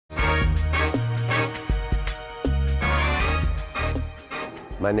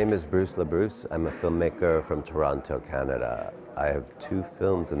My name is Bruce LaBruce. I'm a filmmaker from Toronto, Canada. I have 2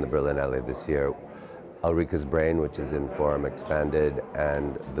 films in the Berlinale this year. Ulrike's Brain, which is in Forum Expanded,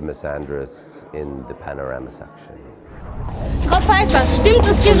 and The Misandrists in the Panorama section. Frau Pfeiffer, stimmt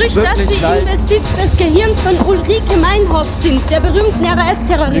das Gerücht, dass Sie im Besitz des Gehirns von Ulrike Meinhof sind, der berühmten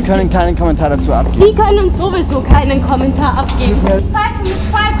RAF-Terroristin? Wir können keinen Kommentar dazu abgeben. Sie können sowieso keinen Kommentar abgeben. Miss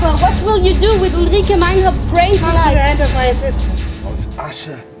Pfeiffer, what will you do with Ulrike Meinhof's brain tonight? Aus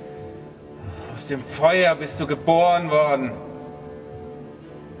Asche, aus dem Feuer bist du geboren worden.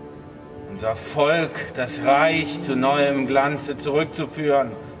 Unser Volk, das Reich zu neuem Glanze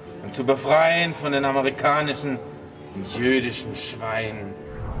zurückzuführen und zu befreien von den amerikanischen und jüdischen Schweinen.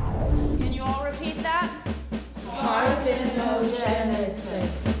 Can you all repeat that?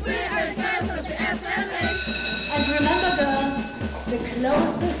 Parthenogenesis. And remember, girls, the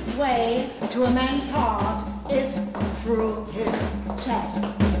closest way to a man's heart is through his chest.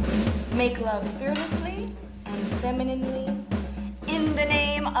 Make love fearlessly and femininely in the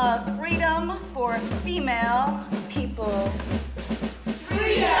name of freedom for female people.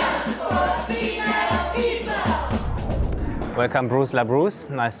 Freedom for female people! Welcome, Bruce LaBruce.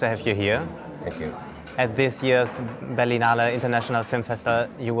 Nice to have you here. Thank you. At this year's Berlinale International Film Festival,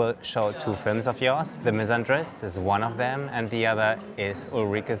 you will show 2 films of yours. The Misandrists is one of them, and the other is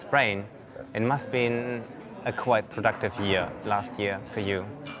Ulrike's Brain. Yes. It must have been a quite productive year last year for you.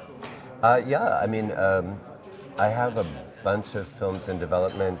 Yeah, I mean, I have a bunch of films in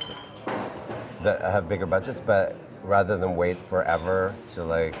development that have bigger budgets, but rather than wait forever to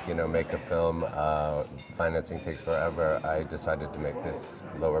make a film, financing takes forever, I decided to make this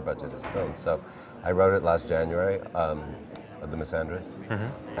lower budgeted film. So I wrote it last January, The Misandrists,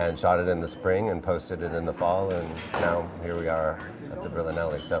 and shot it in the spring and posted it in the fall, and now here we are at the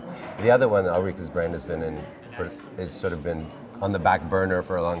Berlinale. So the other one, Ulrike's Brain, has sort of been on the back burner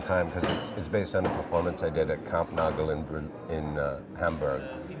for a long time because it's based on a performance I did at Kampnagel in Hamburg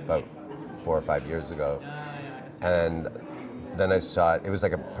about 4 or 5 years ago. And then I shot, it was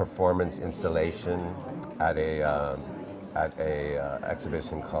like a performance installation at a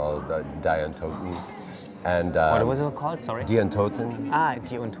exhibition called Die Untoten. And what was it called, sorry? Die Untoten. Ah,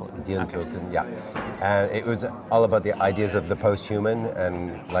 Die Untoten. Die Untoten, okay. Yeah. And it was all about the ideas of the post-human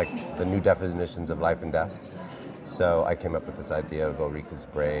and like the new definitions of life and death. So I came up with this idea of Ulrike's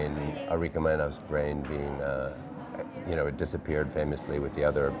brain, Ulrike Meinhof's brain being, it disappeared famously with the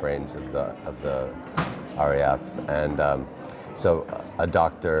other brains of the RAF, and so a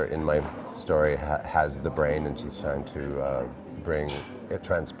doctor in my story has the brain, and she's trying to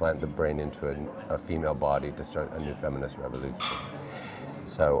transplant the brain into a female body to start a new feminist revolution.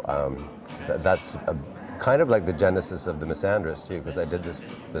 So that's kind of like the genesis of the Misandrists too, because I did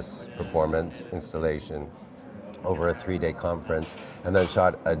this performance installation over a 3-day conference, and then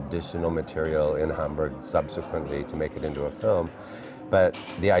shot additional material in Hamburg subsequently to make it into a film. But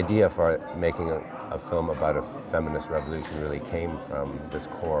the idea for making a film about a feminist revolution really came from this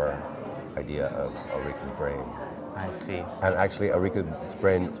core idea of Ulrike's Brain. I see. And actually, Ulrike's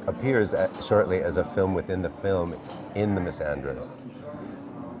Brain appears shortly as a film within the film in The Misandrists.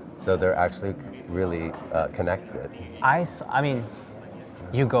 So they're actually really connected. I mean,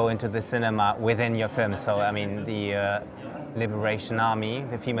 you go into the cinema within your film, so I mean the Liberation Army,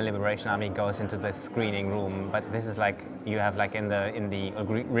 the female Liberation Army goes into the screening room, but this is like you have like in the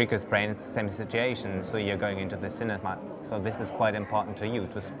Ulrike's Brain, it's the same situation, so you're going into the cinema. So this is quite important to you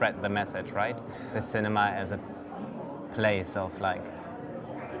to spread the message, right? The cinema as a place of like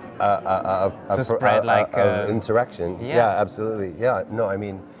to spread like insurrection. Yeah, absolutely. Yeah, no, I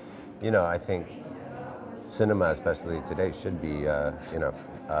mean, I think cinema, especially today, should be,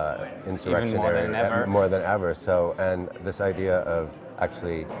 insurrectionary more than ever. So, and this idea of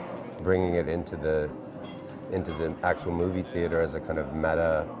actually bringing it into the actual movie theater as a kind of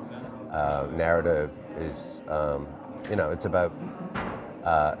meta narrative is, it's about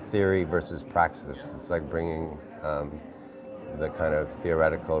theory versus praxis. It's like bringing the kind of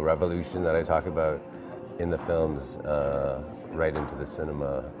theoretical revolution that I talk about in the films right into the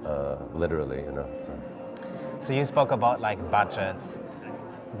cinema, literally, So you spoke about like budgets.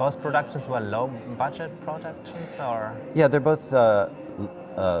 Both productions were low budget productions, or? Yeah, they're both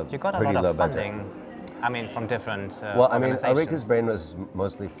you got pretty a lot low of funding. budget. I mean, from different well, I mean, organizations. Ulrike's Brain was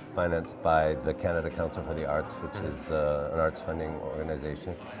mostly financed by the Canada Council for the Arts, which is an arts funding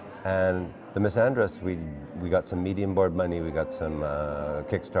organization. And the Misandrists, we got some medium board money, we got some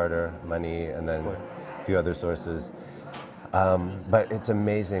Kickstarter money, and then a few other sources. But it's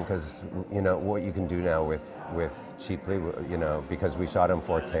amazing because you know what you can do now with cheaply, you know, because we shot in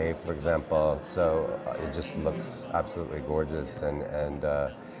 4K, for example, so it just looks absolutely gorgeous. And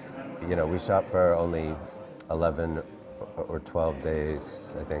you know, we shot for only 11 or 12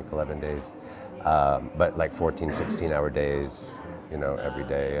 days, I think 11 days, but like 14, 16-hour days, you know, every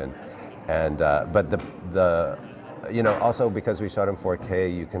day. But the you know, also because we shot in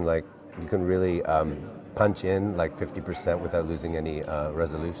 4K, you can really punch in like 50% without losing any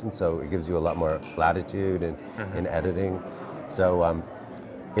resolution, so it gives you a lot more latitude in editing. So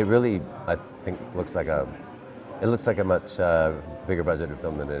it really, I think, looks like a much bigger budgeted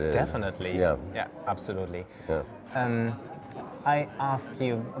film than it is. Definitely. Yeah. Yeah, absolutely. Yeah. I ask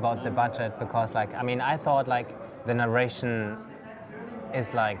you about the budget because, like, I mean, I thought like the narration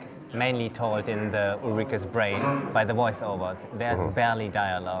is like mainly told in the Ulrike's brain by the voiceover. There's barely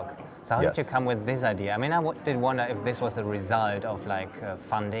dialogue. So how did you come with this idea? I mean, I did wonder if this was a result of like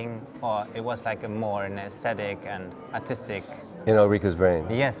funding, or it was like a more an aesthetic and artistic. In Ulrike's brain.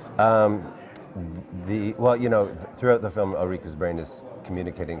 Yes. Well, you know, throughout the film, Ulrike's brain is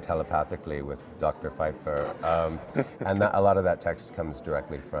communicating telepathically with Dr. Pfeiffer, and a lot of that text comes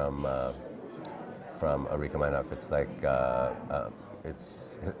directly from Ulrike Meinhof. It's like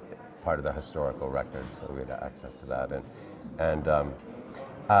it's part of the historical record, so we had access to that, and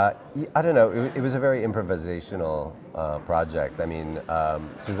I don't know. It was a very improvisational project. I mean,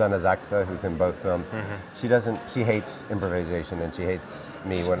 Susanna Zaxa, who's in both films, she hates improvisation, and she hates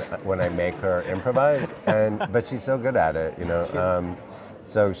me when I make her improvise. But she's so good at it, you know.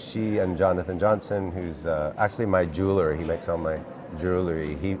 So she and Jonathan Johnson, who's actually my jeweler, he makes all my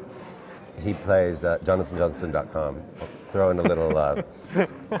jewelry. He plays JonathanJohnson.com. I'll throw in a little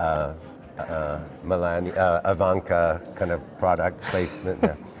Melania, Ivanka kind of product placement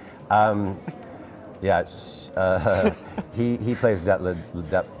there. Yeah, he plays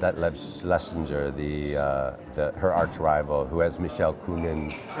Detlef Schlesinger, her arch rival, who has Michel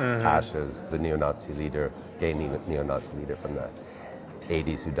Koonin's ashes, the neo-Nazi leader, gay neo-Nazi leader from the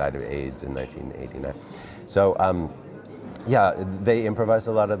 80s who died of AIDS in 1989. So yeah, they improvised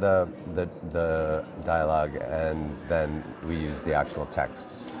a lot of the dialogue, and then we used the actual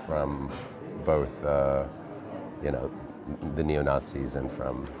texts from both, you know, the neo-Nazis and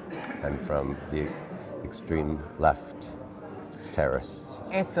from the extreme left terrorists.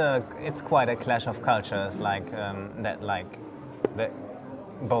 It's quite a clash of cultures, like that, like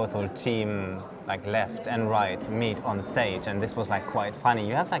both whole team, like left and right, meet on stage, and this was like quite funny.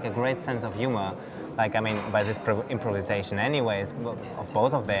 You have like a great sense of humor. Like, I mean, by this improvisation anyways, of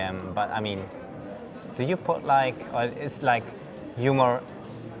both of them, but I mean, do you put like, or is like humor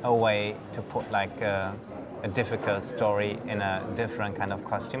a way to put like a difficult story in a different kind of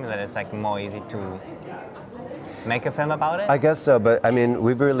costume, that it's like more easy to make a film about it? I guess so, but I mean,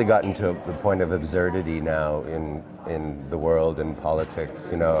 we've really gotten to the point of absurdity now in the world and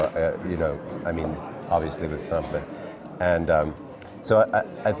politics, you know, I mean, obviously with Trump, so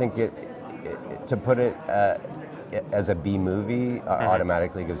I think to put it as a B movie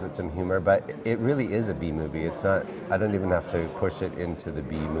automatically gives it some humor, but it really is a B movie. It's not. I don't even have to push it into the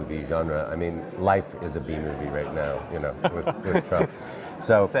B movie genre. I mean, life is a B movie right now, you know, with Trump.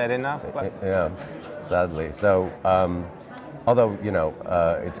 So said enough. But. Yeah, sadly. So although you know,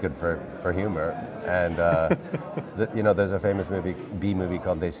 it's good for humor, and you know, there's a famous B movie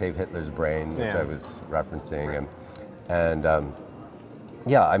called They Save Hitler's Brain, which I was referencing, and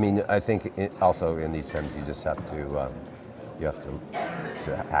yeah, I mean, I think also in these times you just have to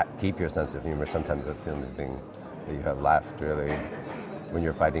keep your sense of humor. Sometimes that's the only thing that you have left, really, when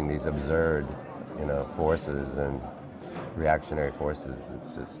you're fighting these absurd, you know, forces and reactionary forces.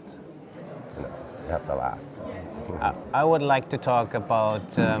 It's just, you know, you have to laugh. I would like to talk about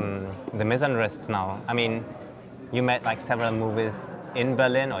the Misandrists now. I mean, you made like several movies in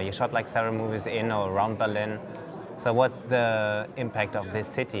Berlin, or you shot like several movies in or around Berlin. So what's the impact of this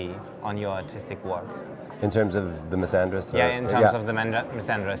city on your artistic work? In terms of the Misandrists? Yeah, in terms of the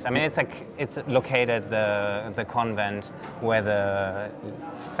Misandrists. I mean, it's located the convent where the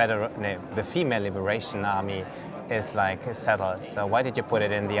female liberation army is like settled. So why did you put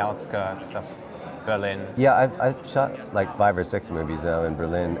it in the outskirts of Berlin? Yeah, I've shot like 5 or 6 movies now in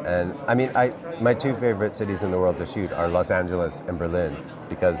Berlin, and I mean, my 2 favorite cities in the world to shoot are Los Angeles and Berlin,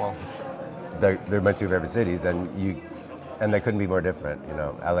 because they're my 2 favorite cities, and they couldn't be more different. You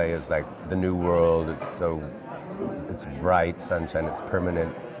know, LA is like the new world. It's bright sunshine. It's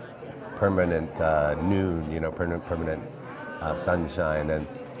permanent noon. You know, permanent sunshine,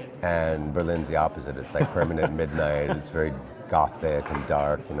 and Berlin's the opposite. It's like permanent midnight. It's very gothic and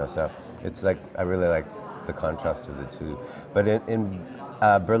dark. You know, so it's like I really like the contrast of the two. But in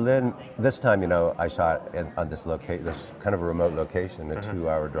Berlin, this time, I shot on this kind of a remote location, a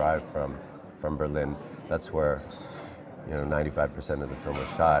 2-hour drive from Berlin. That's where 95% of the film was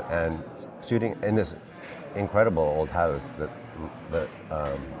shot, and shooting in this incredible old house that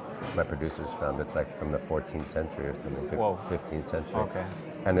my producers found. It's like from the 14th century or something, 15th century. Okay.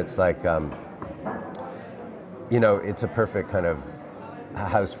 And it's like, it's a perfect kind of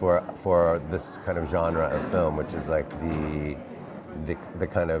house for this kind of genre of film, which is like the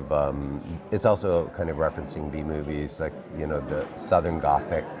kind of, it's also kind of referencing B movies, like, the Southern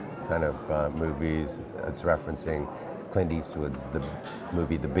Gothic kind of movies. It's referencing Clint Eastwood's the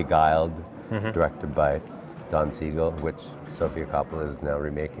movie The Beguiled, directed by Don Siegel, which Sofia Coppola is now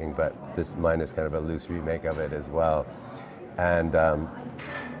remaking, but mine is kind of a loose remake of it as well. And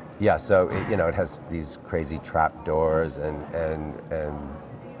so it has these crazy trap doors and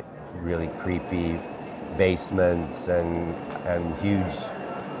really creepy basements and huge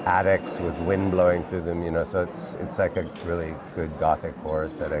attics with wind blowing through them. So it's like a really good Gothic horror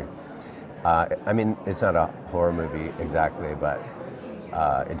setting. I mean, it's not a horror movie exactly, but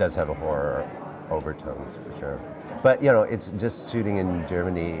it does have a horror overtones for sure. But it's just shooting in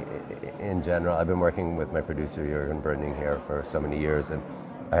Germany in general. I've been working with my producer Jürgen Brüning here for so many years, and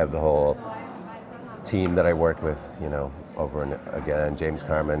I have the whole team that I work with, over and again. James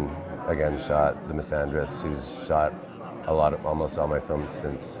Carman again shot The Misandrists, who's shot almost all my films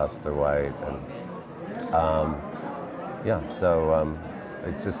since Hustler White, and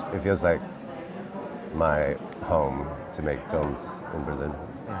it feels like my home to make films in Berlin.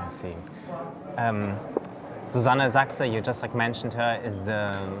 I see. Susanne Sachse, you just mentioned her, is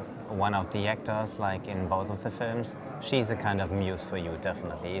one of the actors in both of the films. She's a kind of muse for you,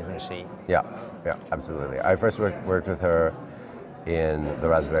 definitely, isn't she? Yeah, absolutely. I first worked with her in The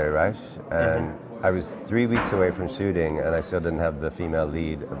Raspberry Reich, and I was 3 weeks away from shooting, and I still didn't have the female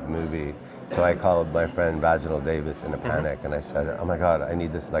lead of the movie. So I called my friend Vaginal Davis in a panic, and I said, "Oh my God, I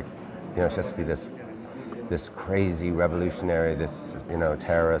need this she has to be this crazy revolutionary, this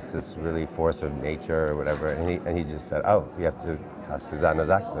terrorist, this really force of nature or whatever." And he just said, "Oh, you have to cast Susanne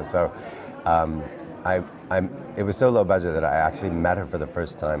Sachse." So it was so low budget that I actually met her for the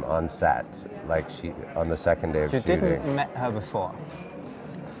first time on set, on the second day of shooting. You didn't met her before?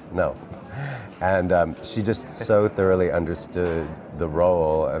 No. And she just so thoroughly understood the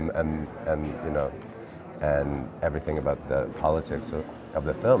role and everything about the politics of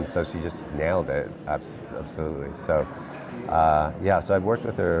the film. So she just nailed it, absolutely. So so I've worked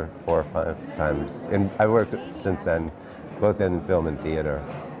with her 4 or 5 times, and I've worked since then, both in film and theater.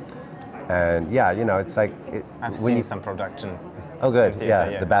 And it's like I've seen some productions. Oh, good.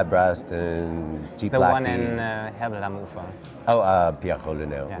 Theater, The Bad Breast and Jeep The Blackie. one in Herbel am Ufer. Oh, Pierrot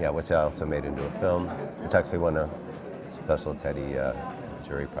Lunaire, which I also made into a film, which actually won a special Teddy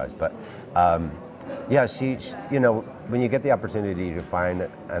jury prize. But she when you get the opportunity to find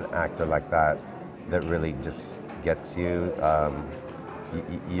an actor like that really just gets you,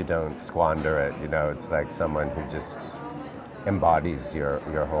 you don't squander it. It's like someone who just embodies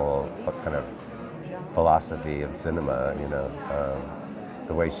your whole kind of philosophy of cinema.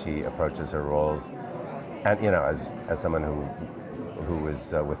 The way she approaches her roles. And as someone who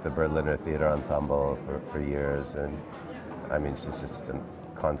was with the Berliner Theater Ensemble for years, and I mean, she's just a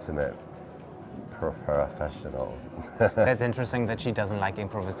consummate professional. That's interesting that she doesn't like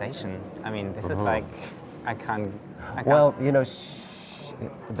improvisation. I mean, this is I can't. Well,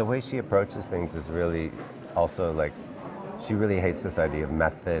 the way she approaches things is really also she really hates this idea of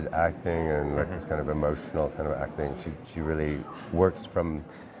method acting and this kind of emotional kind of acting. She really works from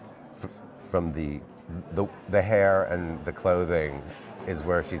the hair and the clothing is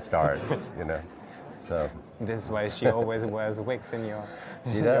where she starts, So this is why she always wears wigs in your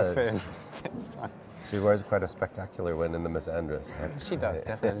films. That's fun. She wears quite a spectacular one in The Misandrists. She does,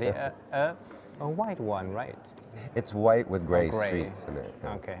 definitely. A white one, right? It's white with gray streaks in it.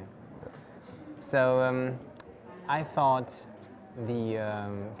 Yeah. Okay. So I thought the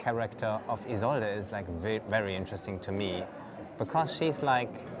character of Isolde is very interesting to me, because she's I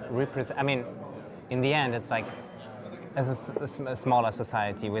mean, in the end, it's as a smaller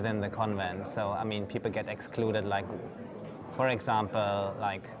society within the convent. So I mean, people get excluded, for example,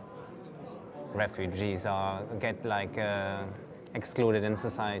 refugees or get excluded in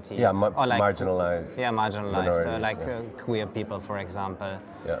society. Yeah, marginalized. Yeah, marginalized. So queer people, for example.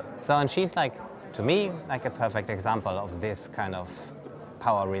 Yeah. So, and she's to me, a perfect example of this kind of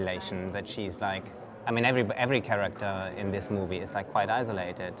power relation, that she's I mean, every character in this movie is quite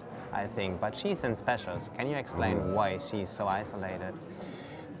isolated, I think, but she's in specials. Can you explain why she's so isolated?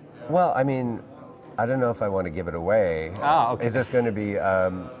 Well, I mean, I don't know if I want to give it away. Oh, okay. Is this going to be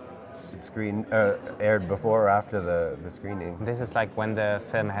aired before or after the screening? This is like when the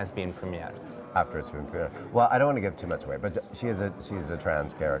film has been premiered. After it's been premiered. Well, I don't want to give too much away, but she's a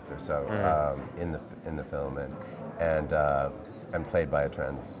trans character, so in the film and played by a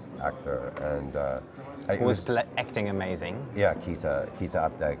trans actor, and who was acting amazing. Yeah, Kita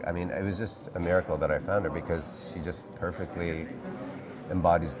Updike. I mean, it was just a miracle that I found her because she just perfectly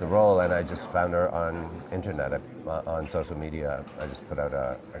embodies the role, and I just found her on internet, on social media. I just put out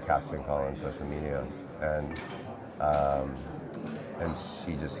a casting call on social media, and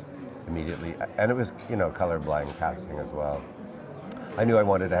she just immediately, and it was, you know, colorblind casting as well. I knew I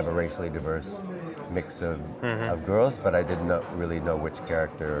wanted to have a racially diverse mix of girls, but I didn't really know which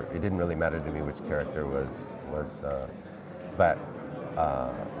character. It didn't really matter to me which character was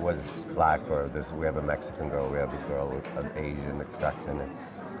black, or we have a Mexican girl, we have a girl of Asian extraction,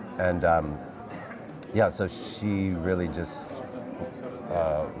 and yeah, so she really just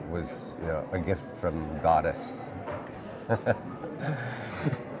was, you know, a gift from goddess.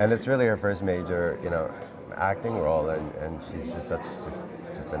 And it's really her first major, you know, acting role, and she's just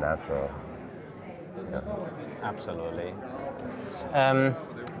just a natural. Yeah. Absolutely.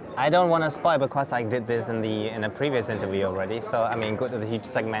 I don't want to spoil because I did this in a previous interview already. So I mean, good that you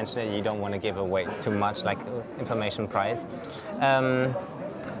just like mentioned it. You don't want to give away too much like information price.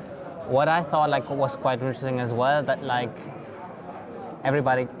 What I thought like was quite interesting as well, that like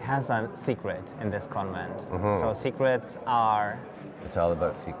everybody has a secret in this convent. So secrets are. It's all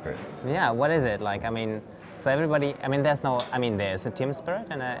about secrets. Yeah. What is it like? I mean. So everybody, I mean, there's a team spirit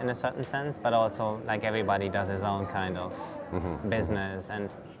in a certain sense, but also like everybody does his own kind of business,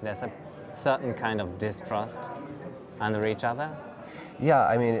 and there's a certain kind of distrust under each other. Yeah,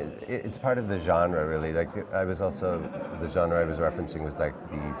 I mean, it's part of the genre, really. Like, the genre I was referencing was like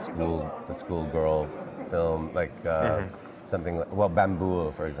the Schoolgirl film, like something like, well, Bamboo,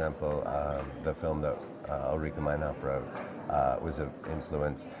 for example, the film that Ulrike wrote was of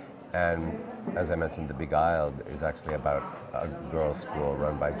influence. And as I mentioned, The Beguiled is actually about a girls' school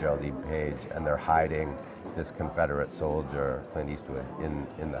run by Geraldine Page, and they're hiding this Confederate soldier, Clint Eastwood,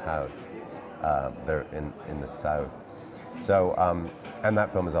 in the house. They're in the South. So, and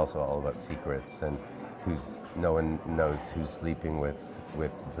that film is also all about secrets, and no one knows who's sleeping with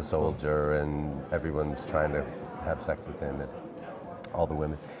the soldier, and everyone's trying to have sex with him, and all the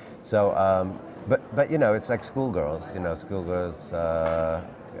women. So, but you know, it's like schoolgirls. You know, schoolgirls.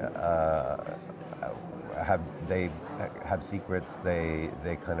 Have secrets. They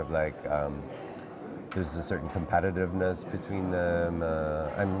kind of like there's a certain competitiveness between them.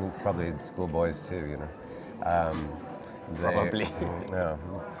 I mean, it's probably schoolboys too, you know. Probably. Yeah,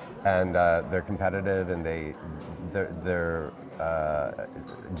 and they're competitive, and there's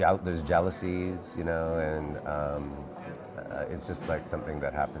jealousies, you know, and it's just like something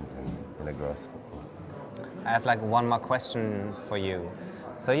that happens in a girls' school. I have like one more question for you.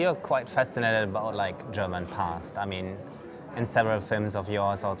 So you're quite fascinated about like German past. I mean, in several films of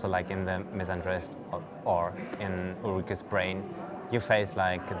yours, also like in the Misandrists or in Ulrike's Brain, you face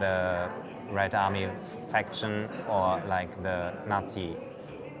like the Red Army faction or like the Nazis.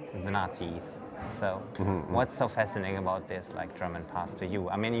 So what's so fascinating about this like German past to you?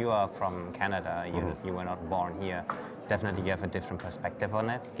 I mean, you are from Canada. You were not born here. Definitely, you have a different perspective on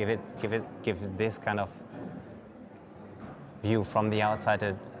it. Give this kind of view from the outside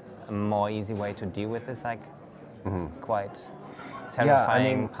a more easy way to deal with this, like quite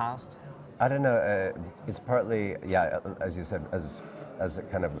terrifying past? I don't know. It's partly, yeah, as you said, as a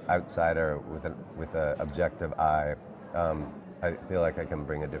kind of outsider with an objective eye, I feel like I can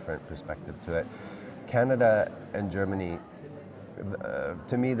bring a different perspective to it. Canada and Germany,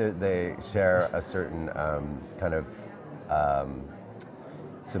 to me, they share a certain kind of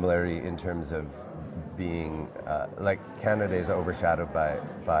similarity in terms of being like Canada is overshadowed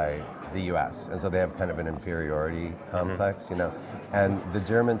by the U.S., and so they have kind of an inferiority complex, you know, and the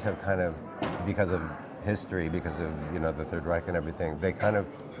Germans have kind of, because of history, because of, you know, the Third Reich and everything, they kind of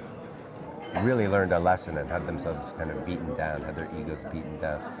really learned a lesson and had themselves kind of beaten down, had their egos beaten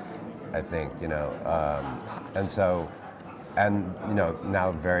down, I think, you know, and so, and you know,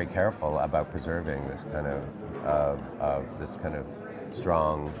 now very careful about preserving this kind of this kind of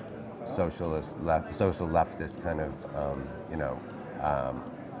strong social leftist kind of you know,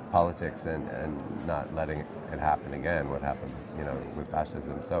 politics, and not letting it happen again. What happened, you know, with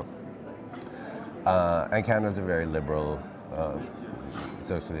fascism. So, and Canada's a very liberal,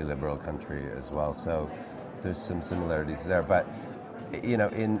 socially liberal country as well. So, there's some similarities there. But you know,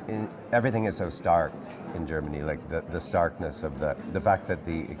 in everything is so stark in Germany. Like the starkness of the fact that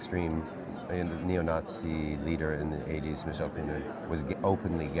the extreme neo-Nazi leader in the 80s, Michel Quenu, was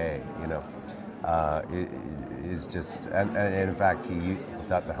openly gay, you know. Is just, and in fact, he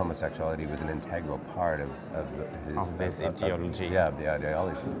thought that homosexuality was an integral part of this ideology. Yeah, the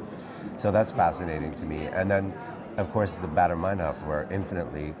ideology. So that's fascinating to me. And then, of course, the Baader-Meinhof were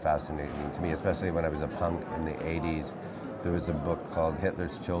infinitely fascinating to me, especially when I was a punk in the 80s. There was a book called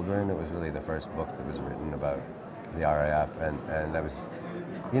Hitler's Children. It was really the first book that was written about the RAF, and I was,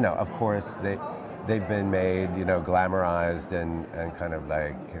 you know, of course, they've been made, you know, glamorized and kind of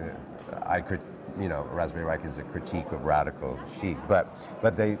like, you know, Raspberry Reich is a critique of radical chic, but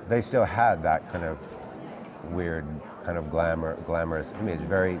they still had that kind of weird kind of glamorous image,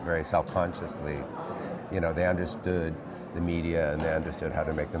 very, very self-consciously. You know, they understood the media and they understood how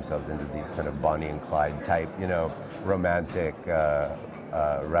to make themselves into these kind of Bonnie and Clyde type, you know, romantic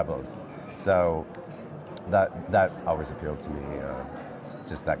rebels. So that always appealed to me.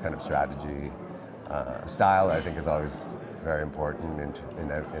 Just that kind of strategy. Style, I think, is always very important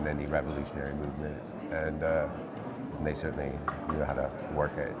in any revolutionary movement, and they certainly knew how to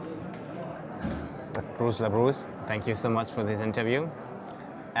work it. Bruce LaBruce, thank you so much for this interview,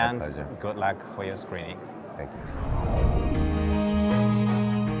 and pleasure. good luck for your screenings. Thank you.